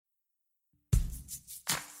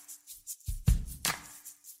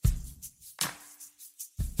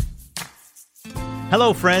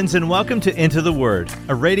Hello, friends, and welcome to Into the Word,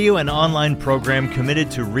 a radio and online program committed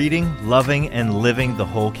to reading, loving, and living the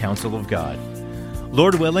whole counsel of God.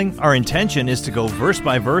 Lord willing, our intention is to go verse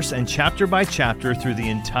by verse and chapter by chapter through the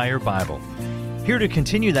entire Bible. Here to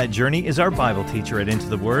continue that journey is our Bible teacher at Into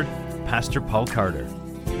the Word, Pastor Paul Carter.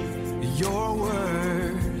 Your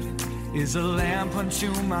word is a lamp unto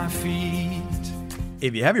my feet.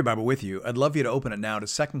 If you have your Bible with you, I'd love you to open it now to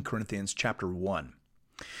 2 Corinthians chapter 1.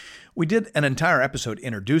 We did an entire episode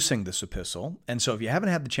introducing this epistle, and so if you haven't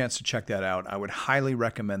had the chance to check that out, I would highly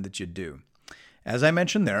recommend that you do. As I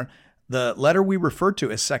mentioned there, the letter we refer to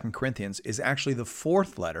as 2 Corinthians is actually the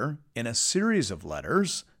fourth letter in a series of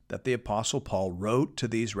letters that the Apostle Paul wrote to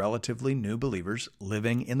these relatively new believers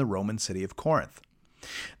living in the Roman city of Corinth.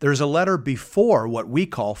 There's a letter before what we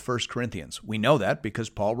call 1 Corinthians. We know that because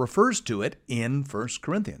Paul refers to it in 1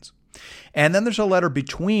 Corinthians. And then there's a letter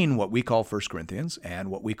between what we call 1 Corinthians and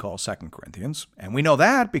what we call 2 Corinthians. And we know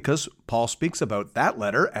that because Paul speaks about that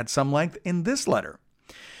letter at some length in this letter.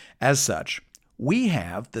 As such, we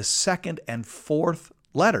have the second and fourth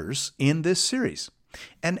letters in this series.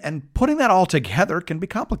 And putting that all together can be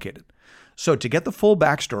complicated. So to get the full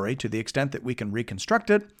backstory to the extent that we can reconstruct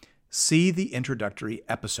it, see the introductory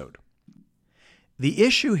episode. The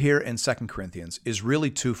issue here in 2 Corinthians is really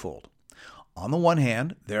twofold. On the one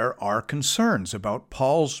hand, there are concerns about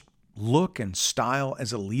Paul's look and style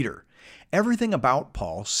as a leader. Everything about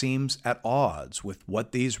Paul seems at odds with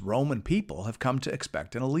what these Roman people have come to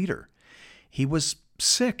expect in a leader. He was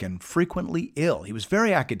sick and frequently ill. He was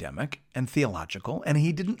very academic and theological, and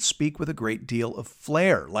he didn't speak with a great deal of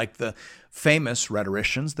flair like the famous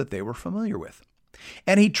rhetoricians that they were familiar with.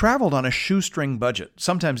 And he traveled on a shoestring budget,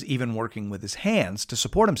 sometimes even working with his hands to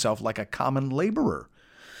support himself like a common laborer.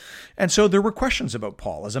 And so there were questions about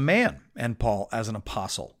Paul as a man and Paul as an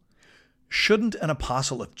apostle. Shouldn't an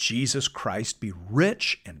apostle of Jesus Christ be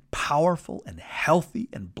rich and powerful and healthy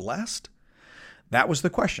and blessed? That was the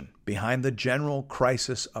question behind the general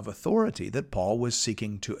crisis of authority that Paul was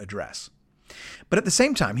seeking to address. But at the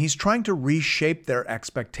same time, he's trying to reshape their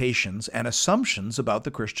expectations and assumptions about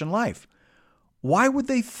the Christian life. Why would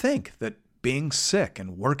they think that being sick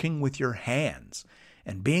and working with your hands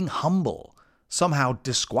and being humble somehow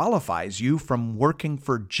disqualifies you from working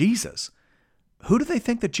for Jesus? Who do they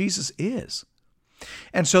think that Jesus is?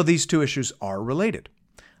 And so these two issues are related.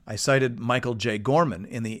 I cited Michael J. Gorman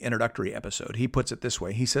in the introductory episode. He puts it this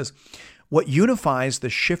way. He says, what unifies the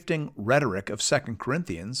shifting rhetoric of 2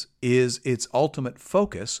 Corinthians is its ultimate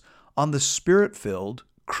focus on the spirit-filled,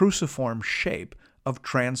 cruciform shape of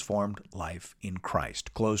transformed life in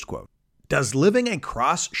Christ. Closed quote. Does living a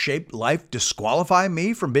cross-shaped life disqualify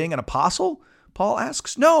me from being an apostle? Paul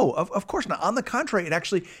asks. No, of course not. On the contrary, it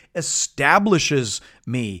actually establishes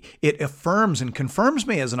me. It affirms and confirms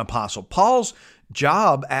me as an apostle. Paul's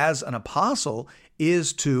job as an apostle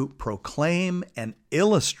is to proclaim and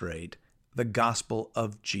illustrate the gospel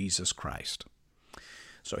of Jesus Christ.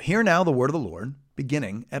 So hear now the word of the Lord,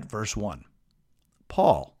 beginning at verse 1.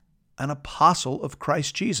 Paul, an apostle of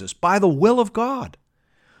Christ Jesus, by the will of God,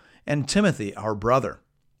 and Timothy, our brother,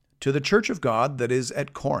 to the church of God that is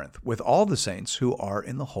at Corinth, with all the saints who are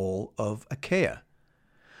in the whole of Achaia.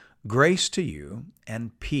 Grace to you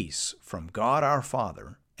and peace from God our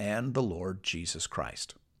Father and the Lord Jesus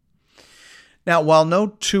Christ. Now, while no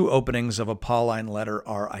two openings of a Pauline letter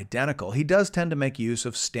are identical, he does tend to make use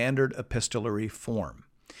of standard epistolary form,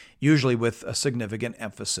 usually with a significant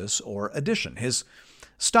emphasis or addition. His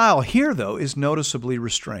style here, though, is noticeably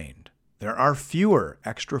restrained. There are fewer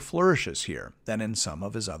extra flourishes here than in some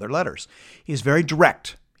of his other letters. He is very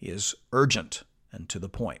direct, he is urgent, and to the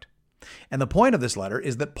point. And the point of this letter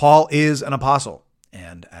is that Paul is an apostle,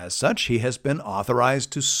 and as such, he has been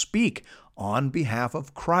authorized to speak on behalf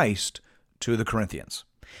of Christ to the Corinthians.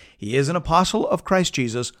 He is an apostle of Christ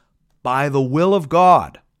Jesus by the will of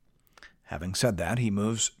God. Having said that, he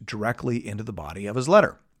moves directly into the body of his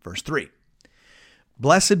letter. Verse 3.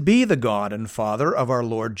 Blessed be the God and Father of our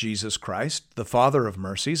Lord Jesus Christ, the Father of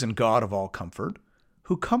mercies and God of all comfort,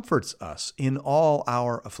 who comforts us in all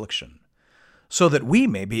our affliction, so that we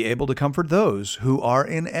may be able to comfort those who are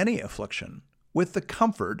in any affliction, with the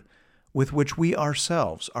comfort with which we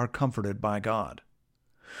ourselves are comforted by God.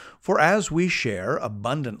 For as we share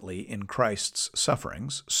abundantly in Christ's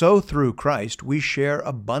sufferings, so through Christ we share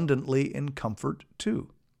abundantly in comfort too.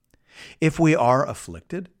 If we are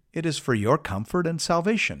afflicted, it is for your comfort and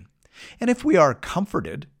salvation. And if we are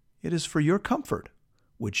comforted, it is for your comfort,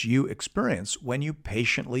 which you experience when you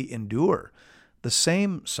patiently endure the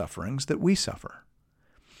same sufferings that we suffer.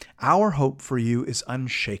 Our hope for you is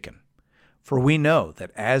unshaken, for we know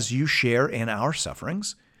that as you share in our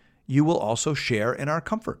sufferings, you will also share in our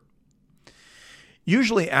comfort.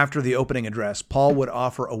 Usually after the opening address, Paul would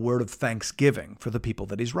offer a word of thanksgiving for the people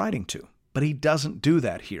that he's writing to. But he doesn't do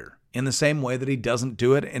that here, in the same way that he doesn't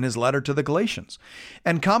do it in his letter to the Galatians.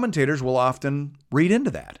 And commentators will often read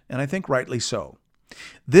into that, and I think rightly so.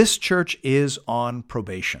 This church is on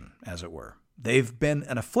probation, as it were. They've been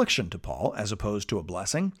an affliction to Paul, as opposed to a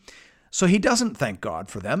blessing. So he doesn't thank God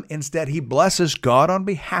for them. Instead, he blesses God on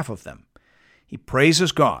behalf of them. He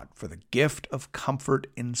praises God for the gift of comfort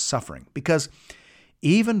in suffering, because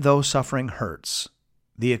even though suffering hurts,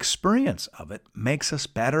 the experience of it makes us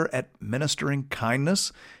better at ministering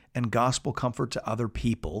kindness and gospel comfort to other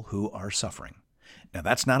people who are suffering. Now,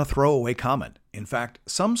 that's not a throwaway comment. In fact,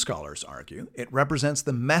 some scholars argue it represents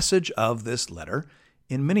the message of this letter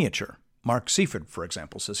in miniature. Mark Seaford, for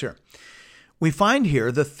example, says here, "We find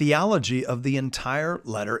here the theology of the entire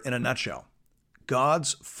letter in a nutshell.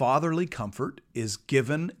 God's fatherly comfort is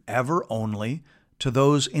given ever only to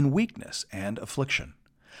those in weakness and affliction,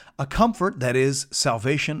 a comfort that is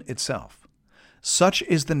salvation itself. Such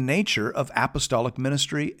is the nature of apostolic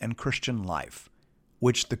ministry and Christian life,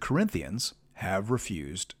 which the Corinthians have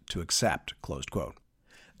refused to accept." Closed quote.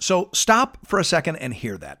 So stop for a second and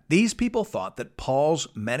hear that. These people thought that Paul's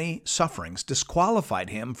many sufferings disqualified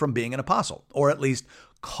him from being an apostle, or at least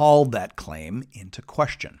called that claim into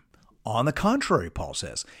question. On the contrary, Paul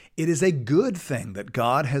says, "It is a good thing that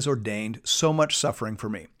God has ordained so much suffering for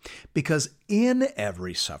me, because in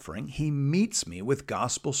every suffering he meets me with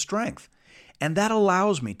gospel strength, and that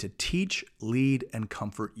allows me to teach, lead, and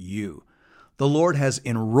comfort you. The Lord has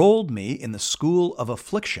enrolled me in the school of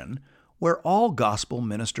affliction, where all gospel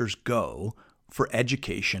ministers go for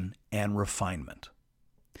education and refinement."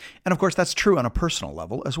 And of course, that's true on a personal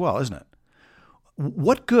level as well, isn't it?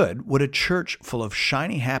 What good would a church full of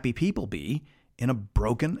shiny, happy people be in a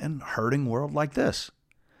broken and hurting world like this?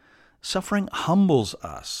 Suffering humbles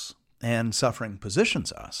us, and suffering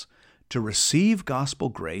positions us to receive gospel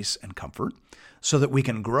grace and comfort so that we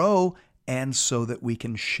can grow and so that we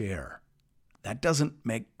can share. That doesn't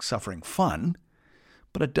make suffering fun,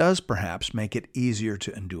 but it does perhaps make it easier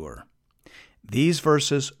to endure. These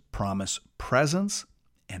verses promise presence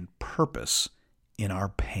and purpose in our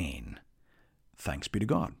pain. Thanks be to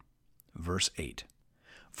God. Verse 8,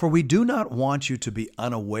 "For we do not want you to be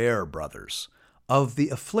unaware, brothers, of the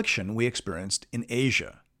affliction we experienced in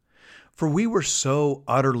Asia. For we were so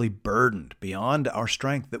utterly burdened beyond our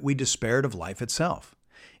strength that we despaired of life itself.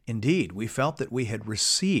 Indeed, we felt that we had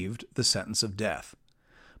received the sentence of death.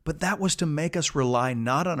 But that was to make us rely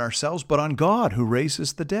not on ourselves, but on God who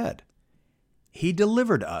raises the dead. He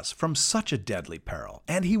delivered us from such a deadly peril,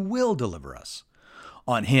 and He will deliver us.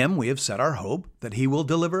 On Him we have set our hope that He will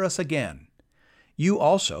deliver us again. You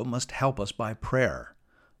also must help us by prayer,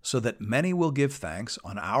 so that many will give thanks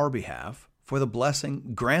on our behalf for the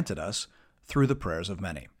blessing granted us through the prayers of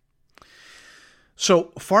many."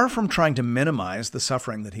 So, far from trying to minimize the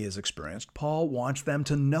suffering that he has experienced, Paul wants them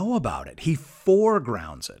to know about it. He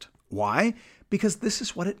foregrounds it. Why? Because this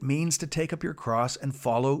is what it means to take up your cross and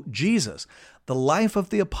follow Jesus. The life of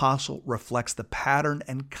the apostle reflects the pattern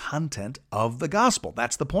and content of the gospel.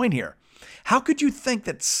 That's the point here. How could you think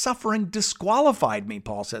that suffering disqualified me,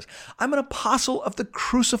 Paul says? I'm an apostle of the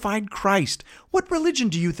crucified Christ. What religion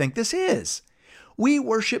do you think this is? We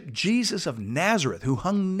worship Jesus of Nazareth, who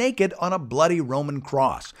hung naked on a bloody Roman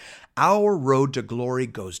cross. Our road to glory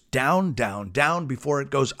goes down, down, down before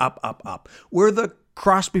it goes up, up, up. We're the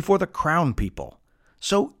cross before the crown people.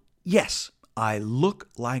 So, yes, I look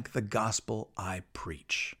like the gospel I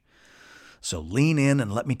preach. So lean in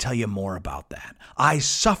and let me tell you more about that. I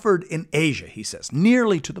suffered in Asia, he says,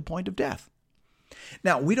 nearly to the point of death.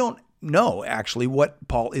 Now, we don't know actually what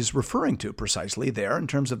Paul is referring to precisely there in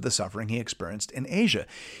terms of the suffering he experienced in Asia.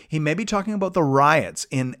 He may be talking about the riots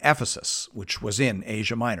in Ephesus, which was in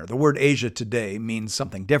Asia Minor. The word Asia today means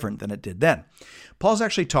something different than it did then. Paul's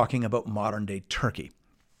actually talking about modern-day Turkey.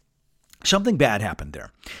 Something bad happened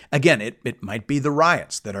there. Again, it might be the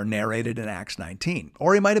riots that are narrated in Acts 19,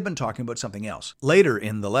 or he might have been talking about something else. Later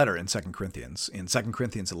in the letter in 2 Corinthians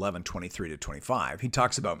 11, 23 to 25, he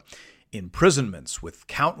talks about imprisonments with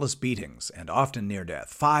countless beatings and often near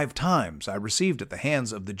death. 5 times I received at the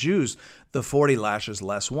hands of the Jews the 40 lashes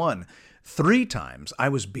less one. 3 times I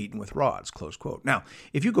was beaten with rods, close quote. Now,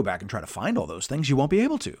 if you go back and try to find all those things, you won't be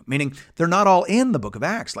able to, meaning they're not all in the book of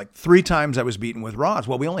Acts. Like 3 times I was beaten with rods.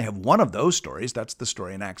 Well, we only have one of those stories. That's the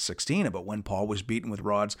story in Acts 16 about when Paul was beaten with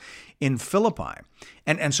rods in Philippi.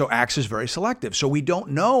 And so Acts is very selective. So we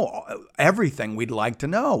don't know everything we'd like to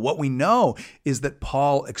know. What we know is that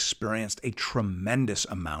Paul experienced a tremendous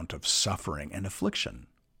amount of suffering and affliction.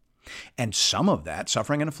 And some of that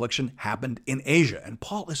suffering and affliction happened in Asia. And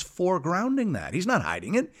Paul is foregrounding that. He's not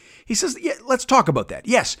hiding it. He says, yeah, let's talk about that.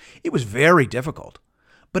 Yes, it was very difficult,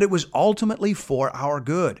 but it was ultimately for our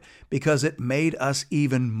good because it made us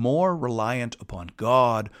even more reliant upon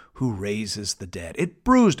God who raises the dead. It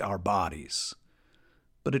bruised our bodies,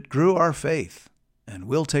 but it grew our faith, and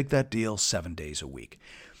we'll take that deal 7 days a week.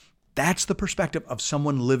 That's the perspective of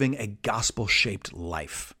someone living a gospel-shaped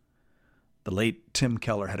life. The late Tim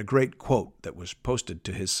Keller had a great quote that was posted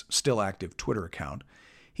to his still active Twitter account.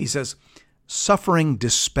 He says, "Suffering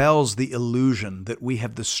dispels the illusion that we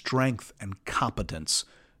have the strength and competence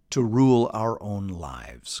to rule our own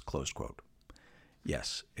lives." Close quote.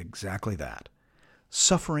 Yes, exactly that.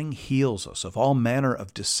 Suffering heals us of all manner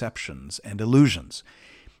of deceptions and illusions.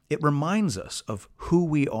 It reminds us of who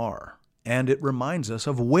we are, and it reminds us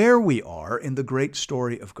of where we are in the great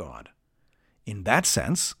story of God. In that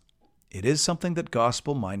sense, it is something that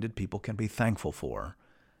gospel-minded people can be thankful for,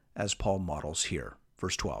 as Paul models here.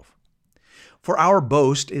 Verse 12. "For our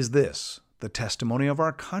boast is this, the testimony of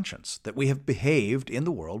our conscience, that we have behaved in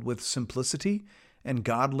the world with simplicity and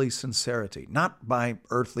godly sincerity, not by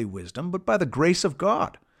earthly wisdom, but by the grace of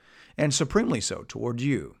God, and supremely so toward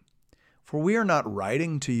you. For we are not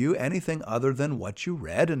writing to you anything other than what you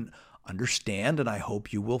read and understand, and I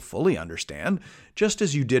hope you will fully understand, just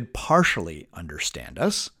as you did partially understand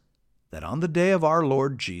us, that on the day of our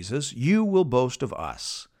Lord Jesus you will boast of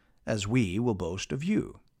us, as we will boast of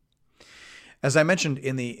you." As I mentioned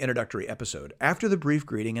in the introductory episode, after the brief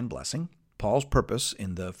greeting and blessing, Paul's purpose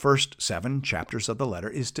in the first 7 chapters of the letter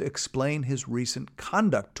is to explain his recent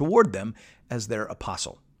conduct toward them as their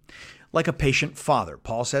apostle. Like a patient father,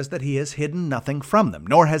 Paul says that he has hidden nothing from them,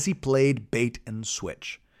 nor has he played bait and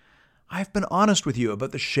switch. "I've been honest with you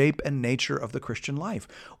about the shape and nature of the Christian life.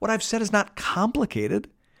 What I've said is not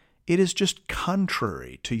complicated. It is just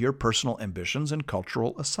contrary to your personal ambitions and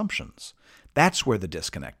cultural assumptions. That's where the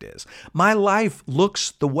disconnect is. My life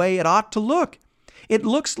looks the way it ought to look. It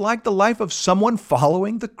looks like the life of someone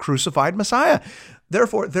following the crucified Messiah.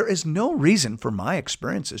 Therefore, there is no reason for my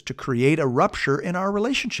experiences to create a rupture in our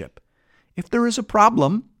relationship. If there is a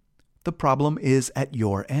problem, the problem is at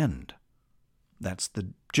your end." That's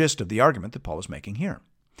the gist of the argument that Paul is making here.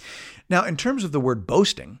 Now, in terms of the word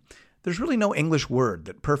boasting, there's really no English word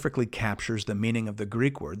that perfectly captures the meaning of the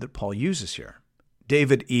Greek word that Paul uses here.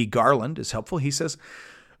 David E. Garland is helpful. He says,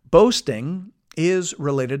 "Boasting is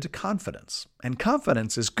related to confidence, and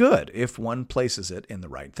confidence is good if one places it in the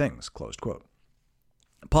right things." Closed quote.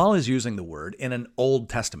 Paul is using the word in an Old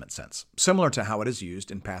Testament sense, similar to how it is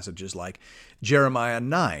used in passages like Jeremiah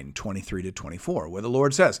 9:23-24, where the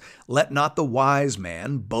Lord says, "Let not the wise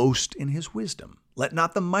man boast in his wisdom. Let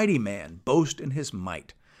not the mighty man boast in his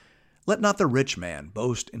might. Let not the rich man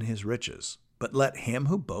boast in his riches, but let him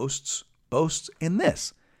who boasts in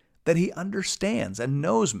this, that he understands and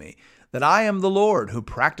knows me, that I am the Lord who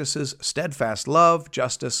practices steadfast love,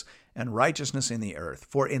 justice, and righteousness in the earth.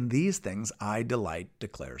 For in these things I delight,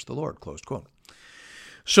 declares the Lord." Closed quote.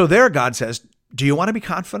 So there God says, do you want to be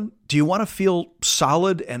confident? Do you want to feel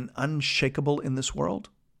solid and unshakable in this world?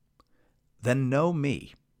 Then know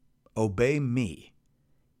me, obey me,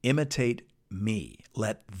 imitate me.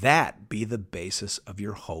 Let that be the basis of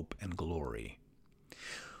your hope and glory.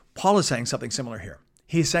 Paul is saying something similar here.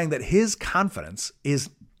 He's saying that his confidence is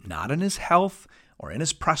not in his health or in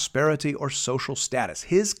his prosperity or social status.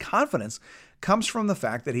 His confidence comes from the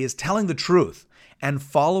fact that he is telling the truth and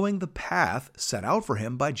following the path set out for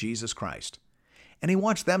him by Jesus Christ. And he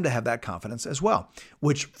wants them to have that confidence as well,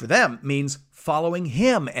 which for them means following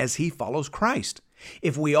him as he follows Christ.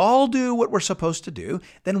 If we all do what we're supposed to do,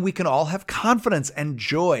 then we can all have confidence and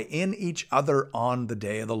joy in each other on the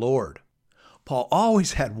day of the Lord. Paul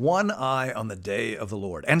always had one eye on the day of the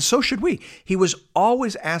Lord, and so should we. He was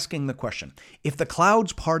always asking the question, if the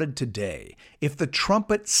clouds parted today, if the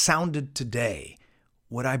trumpet sounded today,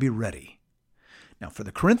 would I be ready? Now, for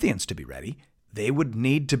the Corinthians to be ready, they would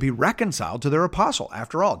need to be reconciled to their apostle.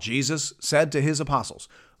 After all, Jesus said to his apostles,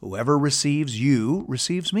 "Whoever receives you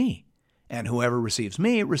receives me, and whoever receives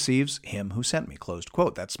me receives him who sent me." Closed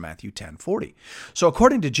quote. That's Matthew 10:40. So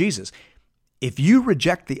according to Jesus, if you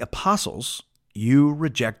reject the apostles, you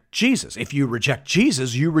reject Jesus. If you reject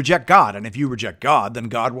Jesus, you reject God. And if you reject God, then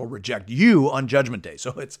God will reject you on Judgment Day.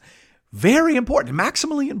 So it's very important,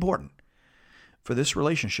 maximally important, for this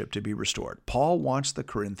relationship to be restored. Paul wants the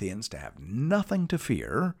Corinthians to have nothing to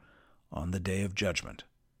fear on the day of judgment.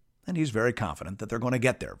 And he's very confident that they're going to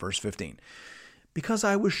get there. Verse 15, "Because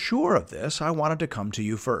I was sure of this, I wanted to come to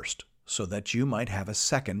you first, so that you might have a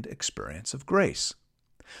second experience of grace.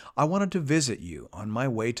 I wanted to visit you on my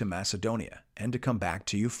way to Macedonia and to come back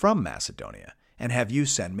to you from Macedonia and have you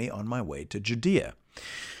send me on my way to Judea.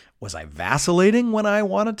 Was I vacillating when I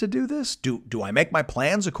wanted to do this? Do I make my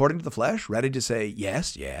plans according to the flesh, ready to say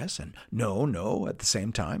yes, yes, and no, no at the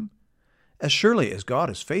same time? As surely as God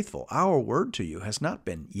is faithful, our word to you has not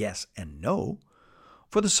been yes and no.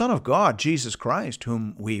 For the Son of God, Jesus Christ,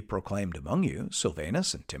 whom we proclaimed among you,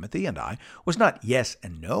 Silvanus and Timothy and I, was not yes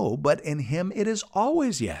and no, but in him it is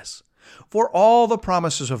always yes. For all the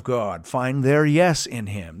promises of God find their yes in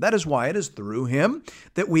him. That is why it is through him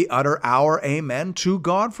that we utter our amen to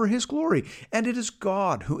God for his glory. And it is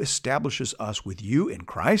God who establishes us with you in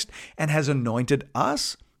Christ and has anointed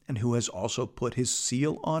us, and who has also put his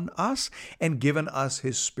seal on us and given us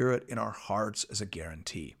his Spirit in our hearts as a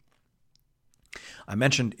guarantee. I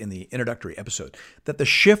mentioned in the introductory episode that the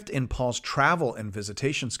shift in Paul's travel and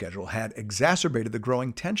visitation schedule had exacerbated the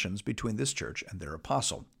growing tensions between this church and their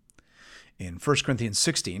apostle. In 1 Corinthians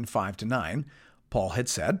 16, 5-9, Paul had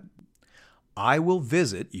said, I will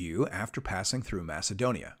visit you after passing through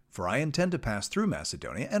Macedonia, for I intend to pass through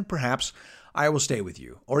Macedonia, and perhaps I will stay with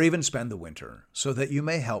you, or even spend the winter, so that you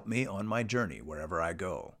may help me on my journey wherever I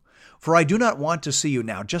go. For I do not want to see you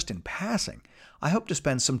now just in passing. I hope to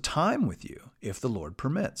spend some time with you, if the Lord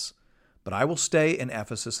permits. But I will stay in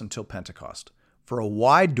Ephesus until Pentecost, for a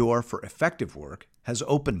wide door for effective work has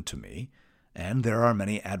opened to me, and there are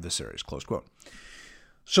many adversaries. Close quote.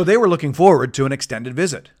 So they were looking forward to an extended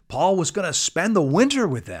visit. Paul was going to spend the winter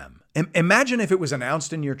with them. Imagine if it was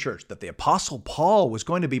announced in your church that the Apostle Paul was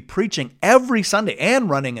going to be preaching every Sunday and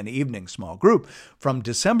running an evening small group from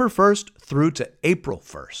December 1st through to April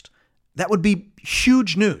 1st. That would be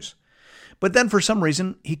huge news. But then for some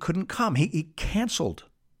reason, he couldn't come. He canceled,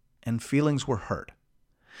 and feelings were hurt.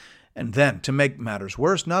 And then, to make matters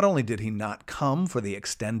worse, not only did he not come for the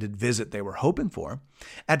extended visit they were hoping for,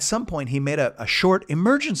 at some point he made a short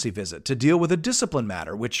emergency visit to deal with a discipline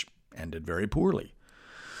matter, which ended very poorly.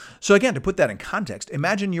 So again, to put that in context,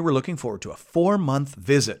 imagine you were looking forward to a 4-month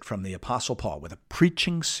visit from the Apostle Paul with a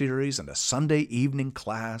preaching series and a Sunday evening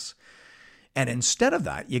class. And instead of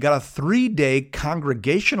that, you got a 3-day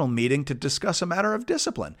congregational meeting to discuss a matter of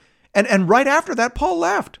discipline. And right after that, Paul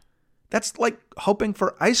left. That's like hoping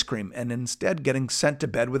for ice cream and instead getting sent to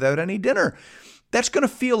bed without any dinner. That's going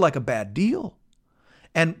to feel like a bad deal.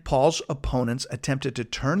 And Paul's opponents attempted to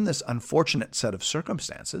turn this unfortunate set of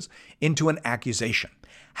circumstances into an accusation.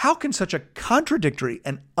 How can such a contradictory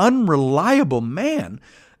and unreliable man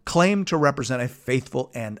claim to represent a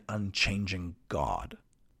faithful and unchanging God?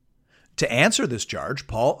 To answer this charge,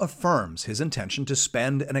 Paul affirms his intention to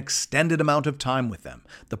spend an extended amount of time with them.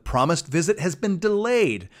 The promised visit has been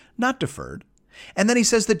delayed, not deferred. And then he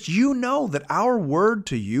says that you know that our word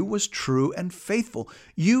to you was true and faithful.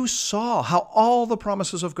 You saw how all the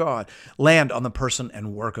promises of God land on the person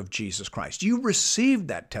and work of Jesus Christ. You received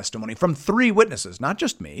that testimony from 3 witnesses, not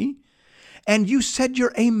just me. And you said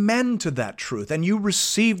your amen to that truth, and you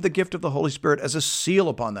received the gift of the Holy Spirit as a seal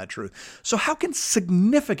upon that truth. So how can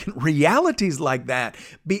significant realities like that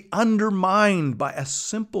be undermined by a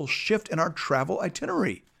simple shift in our travel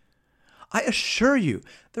itinerary? I assure you,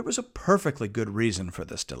 there was a perfectly good reason for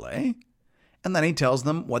this delay. And then he tells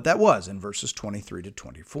them what that was in verses 23 to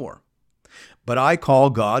 24. But I call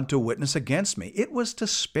God to witness against me. It was to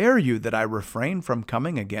spare you that I refrained from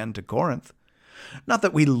coming again to Corinth. Not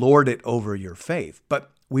that we lord it over your faith,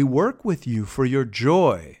 but we work with you for your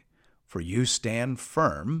joy, for you stand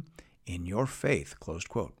firm in your faith. Closed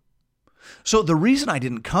quote. So the reason I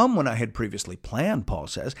didn't come when I had previously planned, Paul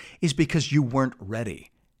says, is because you weren't ready.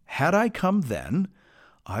 Had I come then,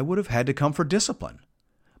 I would have had to come for discipline.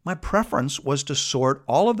 My preference was to sort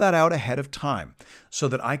all of that out ahead of time so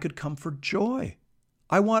that I could come for joy.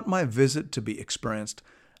 I want my visit to be experienced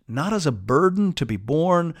not as a burden to be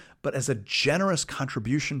borne, but as a generous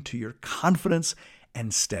contribution to your confidence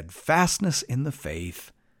and steadfastness in the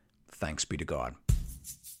faith. Thanks be to God.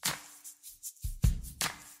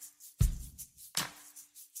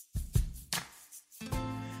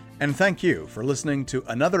 And thank you for listening to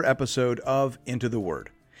another episode of Into the Word.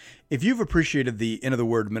 If you've appreciated the Into the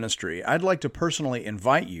Word ministry, I'd like to personally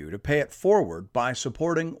invite you to pay it forward by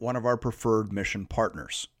supporting one of our preferred mission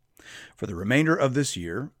partners. For the remainder of this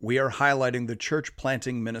year, we are highlighting the church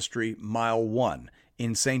planting ministry Mile 1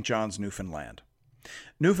 in St. John's, Newfoundland.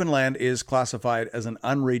 Newfoundland is classified as an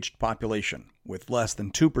unreached population, with less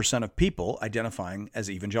than 2% of people identifying as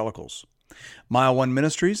evangelicals. Mile 1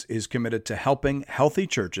 Ministries is committed to helping healthy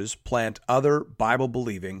churches plant other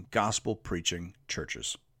Bible-believing, gospel-preaching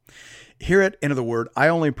churches. Here at Into the Word, I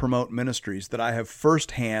only promote ministries that I have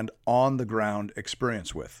firsthand, on-the-ground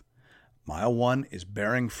experience with. Mile 1 is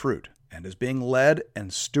bearing fruit and is being led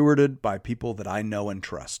and stewarded by people that I know and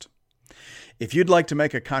trust. If you'd like to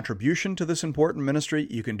make a contribution to this important ministry,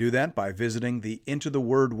 you can do that by visiting the Into the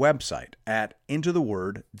Word website at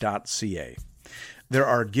intotheword.ca. There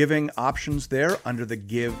are giving options there under the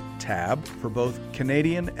Give tab for both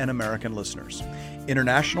Canadian and American listeners.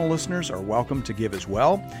 International listeners are welcome to give as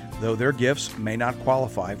well, though their gifts may not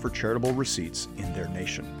qualify for charitable receipts in their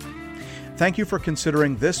nation. Thank you for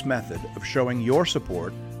considering this method of showing your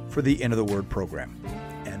support for the Into the Word program.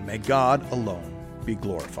 And may God alone be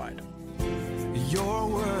glorified. Your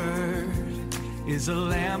word is a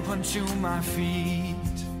lamp unto my feet